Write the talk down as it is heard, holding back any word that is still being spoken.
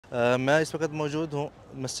मैं इस वक्त मौजूद हूँ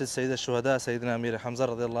मस्जिद सैयद शुहदा सैयदना अमीर हमज़ा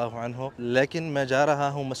रज़ियल्लाहु अन्हु, लेकिन मैं जा रहा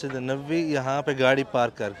हूँ मस्जिद नबवी यहाँ पे गाड़ी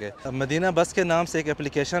पार्क करके। मदीना बस के नाम से एक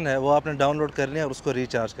एप्लीकेशन है, वो आपने डाउनलोड करनी है और उसको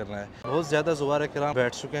रिचार्ज करना है। बहुत ज़्यादा ज़ुवार किराम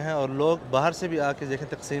बैठ चुके हैं और लोग बाहर से भी आके देखें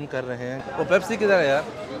तकसीम कर रहे हैं। वो पेप्सी किधर है यार?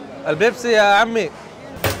 अलपेप्सी या अम्मी।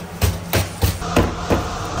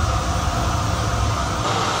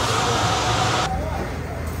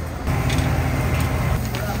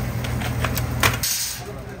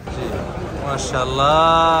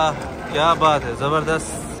 माशाल्लाह, क्या बात है,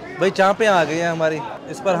 ज़बरदस्त। भाई चाँपें आ गई हैं हमारी,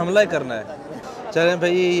 इस पर हमला ही करना है। चलें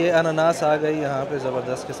भाई, ये अनानास आ गई यहाँ पे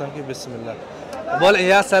ज़बरदस्त किस्म की। बिस्मिल्लाह बोल,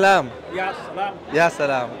 या सलाम या सलाम या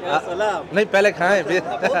सलाम या सलाम। नहीं, पहले खाएं फिर।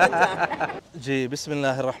 जी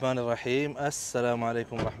बिस्मिल्लाहिर्रहमानिर्रहीम। अस्सलाम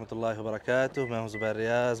वालेकुम रहमतुल्लाहि व बरकातुहू। मैं हूँ ज़ुबैर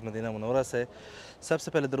रियाज़ मदीना मुनव्वरा से।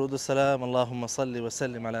 सबसे पहले दरूद सलाम अल्लाहुम्मा सल्लि व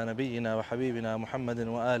सल्लिम अला नबीना व हबीबिना मुहम्मदिन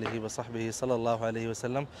व आलिहि व सहबिहि सल्लल्लाहु अलैहि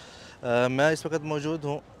वसल्लम। मैं इस वक्त मौजूद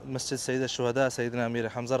हूँ मस्जिद सैयद शुहदा सैयदना अमीर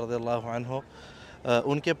हमज़ा रज़ियल्लाहु अन्हु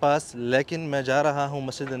उनके पास, लेकिन मैं जा रहा हूँ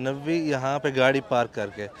मस्जिद नबवी यहाँ पे गाड़ी पार्क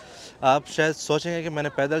करके। आप शायद सोचेंगे कि मैंने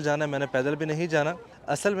पैदल जाना है, मैंने पैदल भी नहीं जाना।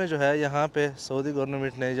 असल में जो है यहाँ पे सऊदी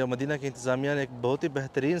गवर्नमेंट ने, जो मदीना की इंतज़ामिया ने एक बहुत ही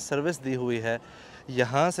बेहतरीन सर्विस दी हुई है।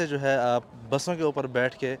 यहाँ से जो है आप बसों के ऊपर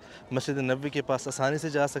बैठ के मस्जिद नबवी के पास आसानी से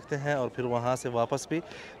जा सकते हैं और फिर वहाँ से वापस भी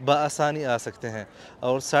बआसानी आ सकते हैं।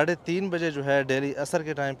 और 3:30 बजे जो है डेली असर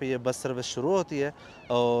के टाइम पे ये बस सर्विस शुरू होती है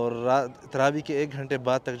और तरावी के 1 घंटे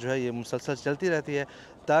बाद तक जो है ये मुसलसल चलती रहती है,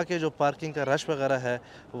 ताकि जो पार्किंग का रश वगैरह है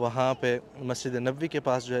वहाँ पे मस्जिद नबवी के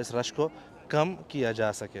पास जो है इस रश को कम किया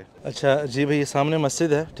जा सके। अच्छा जी भाई, ये सामने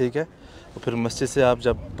मस्जिद है, ठीक है। और फिर मस्जिद से आप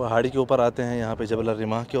जब पहाड़ी के ऊपर आते हैं यहाँ पे जबल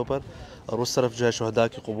रिमाह के ऊपर, और उस तरफ जो है शुहदा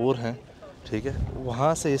के क़ुबूर हैं, ठीक है।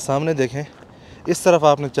 वहाँ से ये सामने देखें, इस तरफ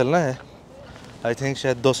आपने चलना है। आई थिंक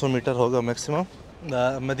शायद 200 मीटर होगा मैक्सिमम।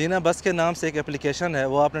 मदीना बस के नाम से एक एप्लीकेशन है,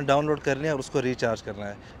 वो आपने डाउनलोड करनी है और उसको रिचार्ज करना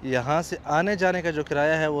है। यहाँ से आने जाने का जो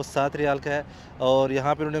किराया है वो 7 रियाल का है। और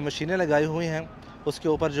यहाँ पर उन्होंने मशीनें लगाई हुई हैं, उसके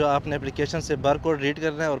ऊपर जो आपने एप्लीकेशन से बार कोड रीड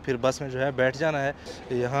करना है और फिर बस में जो है बैठ जाना है।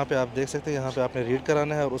 यहाँ पे आप देख सकते हैं, यहाँ पे आपने रीड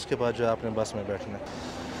कराना है और उसके बाद जो है आपने बस में बैठना है।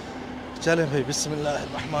 चलें भाई,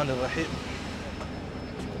 बिस्मिल्लाहिर्रहमानिर्रहीम।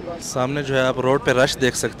 सामने जो है आप रोड पे रश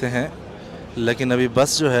देख सकते हैं, लेकिन अभी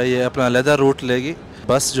बस जो है ये अपना अलहदा रूट लेगी।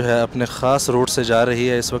 बस जो है अपने ख़ास रूट से जा रही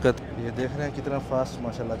है इस वक्त। ये देख रहे हैं कितना फास्ट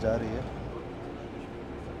माशाल्लाह जा रही है।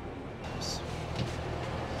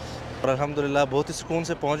 और अल्हम्दुलिल्लाह बहुत ही सुकून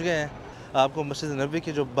से पहुँच गए हैं। आपको मस्जिद नबवी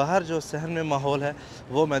की जो बाहर जो शहर में माहौल है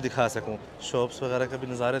वो मैं दिखा सकूं। शॉप्स वगैरह का भी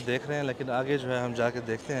नज़ारे देख रहे हैं, लेकिन आगे जो है हम जाके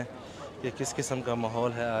देखते हैं कि किस किस्म का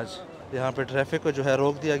माहौल है आज। यहाँ पे ट्रैफिक को जो है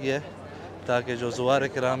रोक दिया गया है ताकि जो ज़ुवार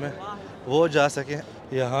किराम है वो जा सकें।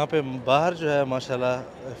 यहाँ पे बाहर जो है माशाल्लाह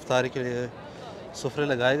इफ्तारी के लिए सुफरे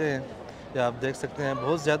लगाए गए हैं। या आप देख सकते हैं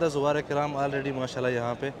बहुत ज़्यादा ज़ुवार किराम ऑलरेडी माशाल्लाह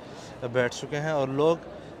यहाँ पे बैठ चुके हैं और लोग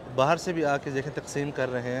बाहर से भी आके देखें तकसीम कर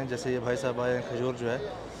रहे हैं। जैसे ये भाई साहब आए हैं, खजूर जो है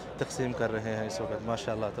तकसीम कर रहे हैं इस वक्त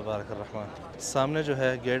माशाल्लाह तबारक रहमान। सामने जो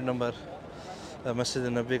है गेट नंबर मस्जिद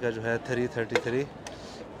नबवी का जो है 333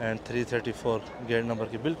 एंड 334 गेट नंबर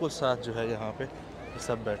के बिल्कुल साथ जो है यहाँ पे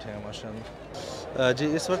सब बैठे हैं माशाल्लाह। जी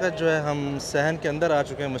इस वक्त जो है हम सहन के अंदर आ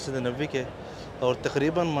चुके हैं मस्जिद नबवी के, और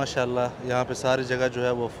तकरीबन माशाल्लाह यहाँ पे सारी जगह जो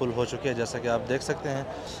है वो फुल हो चुकी है, जैसा कि आप देख सकते हैं।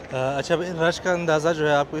 अच्छा भाई, रश का अंदाज़ा जो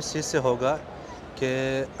है आपको इस चीज़ से होगा कि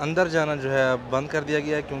अंदर जाना जो है बंद कर दिया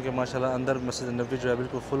गया है, क्योंकि माशाल्लाह अंदर मस्जिद नबवी जो है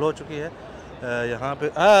बिल्कुल फुल हो चुकी है। यहाँ पे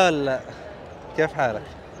कैफ हालक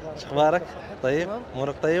अखबारक तय्यब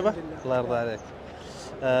मुरक तय्यबा अल्लाह यर्दा अलैक।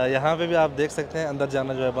 यहाँ पे भी आप देख सकते हैं अंदर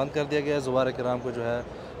जाना जो है बंद कर दिया गया है। ज़ुवार किराम को जो है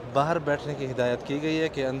बाहर बैठने की हिदायत की गई है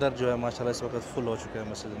कि अंदर जो है माशाल्लाह इस वक्त फुल हो चुके हैं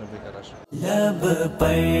मस्जिद नबवी का रश। लब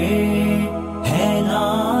पर है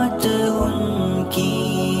नात उनकी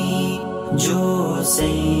जो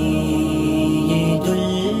सैयदुल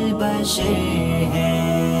बशर है।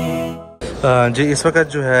 जी इस वक्त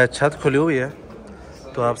जो है छत खुली हुई है,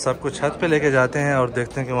 तो आप सबको छत पे लेके जाते हैं और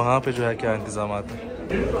देखते हैं कि वहाँ पे जो है क्या इंतज़ाम हैं।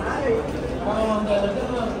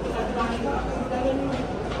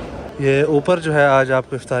 ये ऊपर जो है आज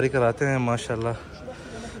आपको इफ्तारी कराते हैं माशाल्लाह।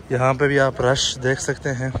 यहाँ पे भी आप रश देख सकते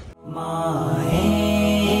हैं।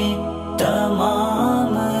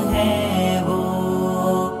 तमाम है वो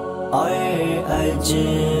और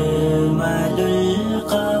अजमलुल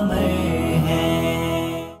कमर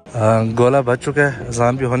है। गोला बज चुका है,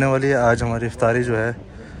 अज़ान भी होने वाली है। आज हमारी इफ्तारी जो है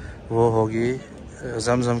वो होगी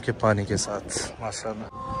जमजम के पानी के साथ माशाल्लाह।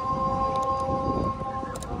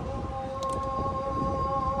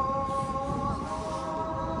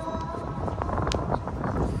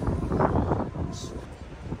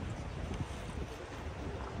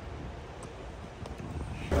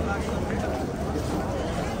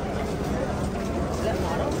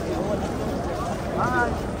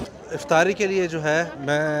 इफ्तारी के लिए जो है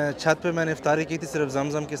मैं छत पे मैंने इफ्तारी की थी सिर्फ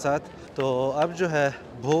ज़मज़म के साथ। तो अब जो है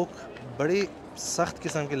भूख बड़ी सख्त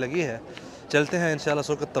किस्म की लगी है। चलते हैं इंशाल्लाह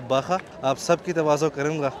सुरकत तब्बाखा। आप सब की तवाज़ो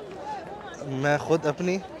करूँगा, मैं ख़ुद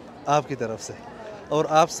अपनी आपकी तरफ से, और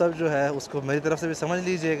आप सब जो है उसको मेरी तरफ से भी समझ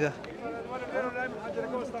लीजिएगा।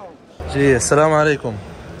 जी अस्सलाम वालेकुम।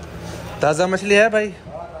 ताज़ा मछली है भाई?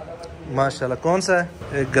 माशाल्लाह। कौन सा है?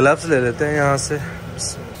 एक ग्लव्स ले लेते हैं यहाँ से।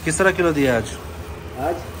 किस तरह किलो दिया आज?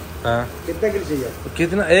 हाँ कितने किलो चाहिए?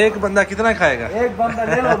 कितना? एक बंदा कितना खाएगा? एक बंदा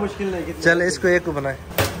ले लो, मुश्किल नहीं। चल इसको एक को बनाए।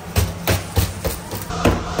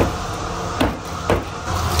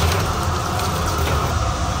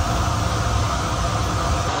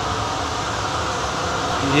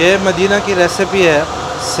 ये मदीना की रेसिपी है,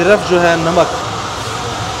 सिर्फ जो है नमक।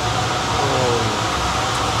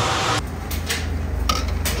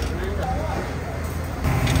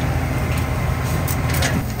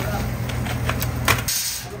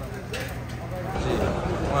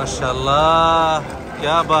 माशाल्लाह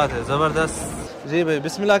क्या बात है, ज़बरदस्त। जी भाई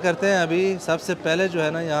बिस्मिल्लाह करते हैं। अभी सबसे पहले जो है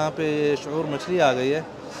ना यहाँ पे शऊर मछली आ गई है,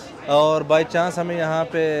 और बाई चांस हमें यहाँ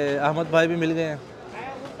पे अहमद भाई भी मिल गए हैं।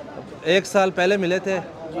 1 साल पहले मिले थे,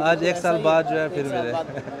 आज 1 साल बाद जो है फिर मिले।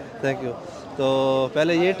 Thank you. तो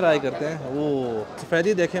पहले ये ट्राई करते हैं। वो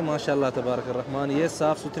सफ़ेदी देखें माशाल्लाह तबारक रहमान। ये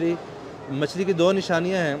साफ़ सुथरी मछली की 2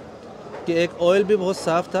 निशानियाँ हैं कि एक ऑयल भी बहुत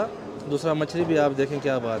साफ़ था, दूसरा मछली भी आप देखें।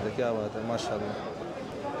 क्या बात है, क्या बात है माशाल्लाह।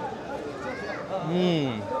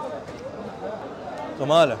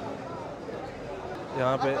 कमाल है।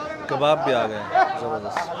 यहाँ पे कबाब भी आ गए हैं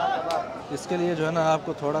ज़बरदस्त। इसके लिए जो है ना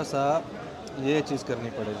आपको थोड़ा सा ये चीज़ करनी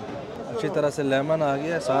पड़ेगी। अच्छी तरह से लेमन आ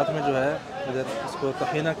गया है, साथ में जो है इधर इसको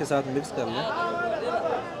तहीना के साथ मिक्स कर लें।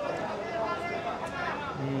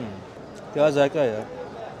 क्या जायका है यार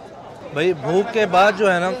भाई। भूख के बाद जो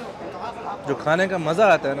है ना जो खाने का मज़ा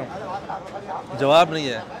आता है ना, जवाब नहीं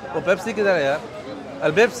है। वो पेप्सी किधर है यार?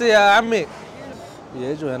 अलपेप्सी या आमी।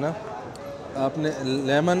 ये जो है ना आपने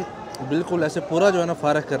लेमन बिल्कुल ऐसे पूरा जो है ना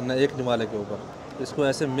फारग करना है एक निवाले के ऊपर। इसको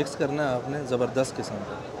ऐसे मिक्स करना है आपने ज़बरदस्त किस्म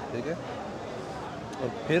का, ठीक है। और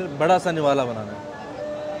फिर बड़ा सा निवाला बनाना है।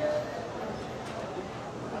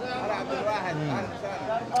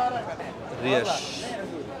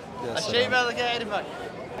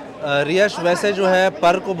 रियश वैसे जो है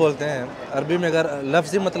पर को बोलते हैं अरबी में, अगर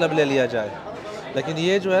लफ्ज़ी मतलब ले लिया जाए। लेकिन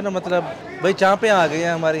ये जो है ना मतलब भाई चाँपें आ गई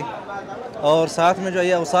हैं हमारी, और साथ में जो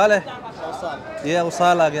ये उसाल है, ये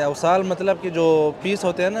उसाल आ गया। उसाल मतलब कि जो पीस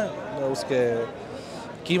होते हैं ना उसके,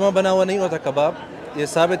 कीमा बना हुआ नहीं होता कबाब, ये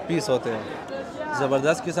साबित पीस होते हैं।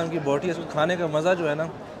 ज़बरदस्त किस्म की बोटी। इसको खाने का मज़ा जो है ना,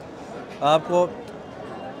 आपको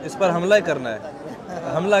इस पर हमला ही करना है,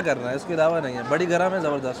 हमला करना है, इसके अलावा नहीं है। बड़ी गरम है,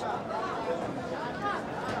 ज़बरदस्त।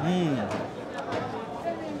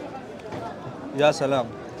 या सलाम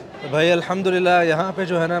भाई। अल्हम्दुलिल्लाह यहाँ पे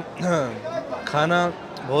जो है ना खाना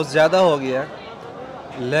बहुत ज़्यादा हो गया है,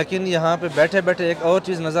 लेकिन यहाँ पे बैठे बैठे एक और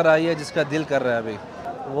चीज़ नज़र आई है जिसका दिल कर रहा है अभी।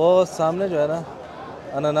 वो सामने जो है ना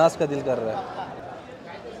अनानास का दिल कर रहा है।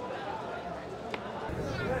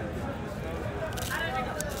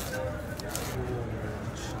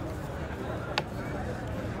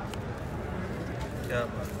 क्या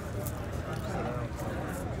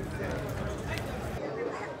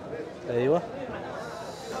अय्वा।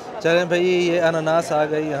 चलें भाई, ये अनानास आ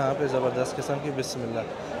गई यहाँ पे ज़बरदस्त किस्म की। बिस्मिल्लाह।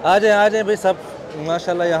 आ जाए भाई सब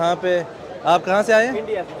माशाल्लाह। यहाँ पे आप कहाँ से आए हैं?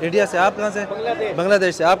 इंडिया से। आप कहाँ से?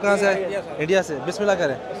 बांग्लादेश से। आप कहाँ से आए? इंडिया से। बिस्मिल्लाह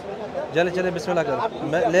करें, चले बिस्मिल्लाह करें।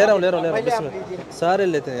 मैं ले रहा हूँ बिस्मिल्लाह। सारे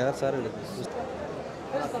लेते हैं यार, सारे लेते हैं।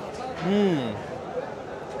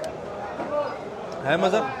 है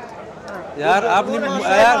मज़ा यार। आप नहीं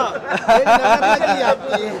यार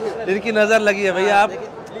इनकी नज़र लगी है भैया। आप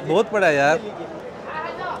बहुत पड़ा है यार,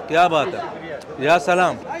 क्या बात है। या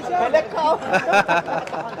सलाम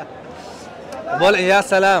बोल। या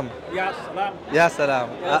सलाम, या सलाम।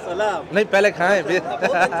 नहीं पहले खाएं फिर।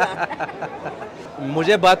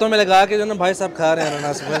 मुझे बातों में लगा के जो ना भाई साहब खा रहे हैं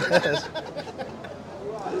अनानास में।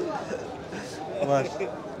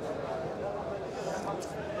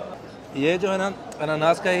 ये जो है ना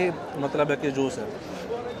अनानास का ही मतलब है कि जूस है।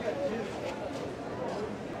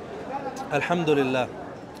 अल्हम्दुलिल्लाह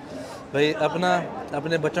भाई।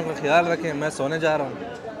 अपने बच्चों का ख्याल रखें। मैं सोने जा रहा हूँ।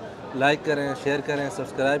 लाइक करें, शेयर करें,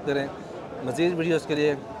 सब्सक्राइब करें मज़ीद वीडियोज़ के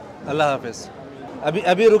लिए। अल्लाह हाफ़िज़।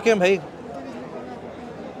 अभी रुकें भाई,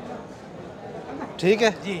 ठीक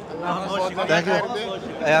है जी। Thank you.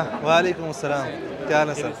 वालेकुम अस्सलाम। क्या हाल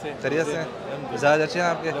है सर? खैरियत से हैं? मिजाज अच्छे हैं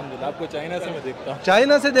आपके? आपको चाइना से मैं देखता हूँ।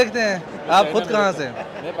 चाइना से देखते हैं आप? खुद कहाँ से?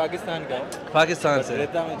 मैं पाकिस्तान का हूँ। पाकिस्तान से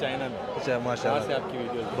रहता हूँ चाइना में। अच्छा माशाल्लाह से आपकी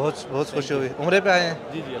वीडियो बहुत बहुत खुशी हुई। उम्रे पे आए हैं?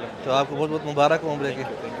 जी जी तो आपको बहुत बहुत मुबारक हो उम्रे की।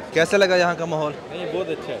 कैसे लगा यहाँ का माहौल? नहीं बहुत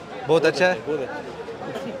अच्छा है। बहुत अच्छा है। बहुत अच्छा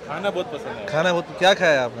खाना बहुत पसंद है। खाना बहुत क्या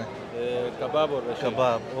खाया आपने? कबाब और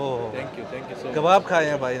कबाब। ओह थैंक यू सो कबाब खाए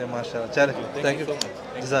हैं भाई ने माशाल्लाह। चलो थैंक यू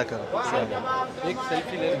जज़ाकल्लाह। एक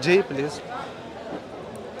सेल्फी ले जी प्लीज़।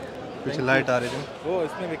 पीछे लाइट आ रही थी। वो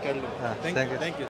इसमें भी कर लो। हाँ थैंक यू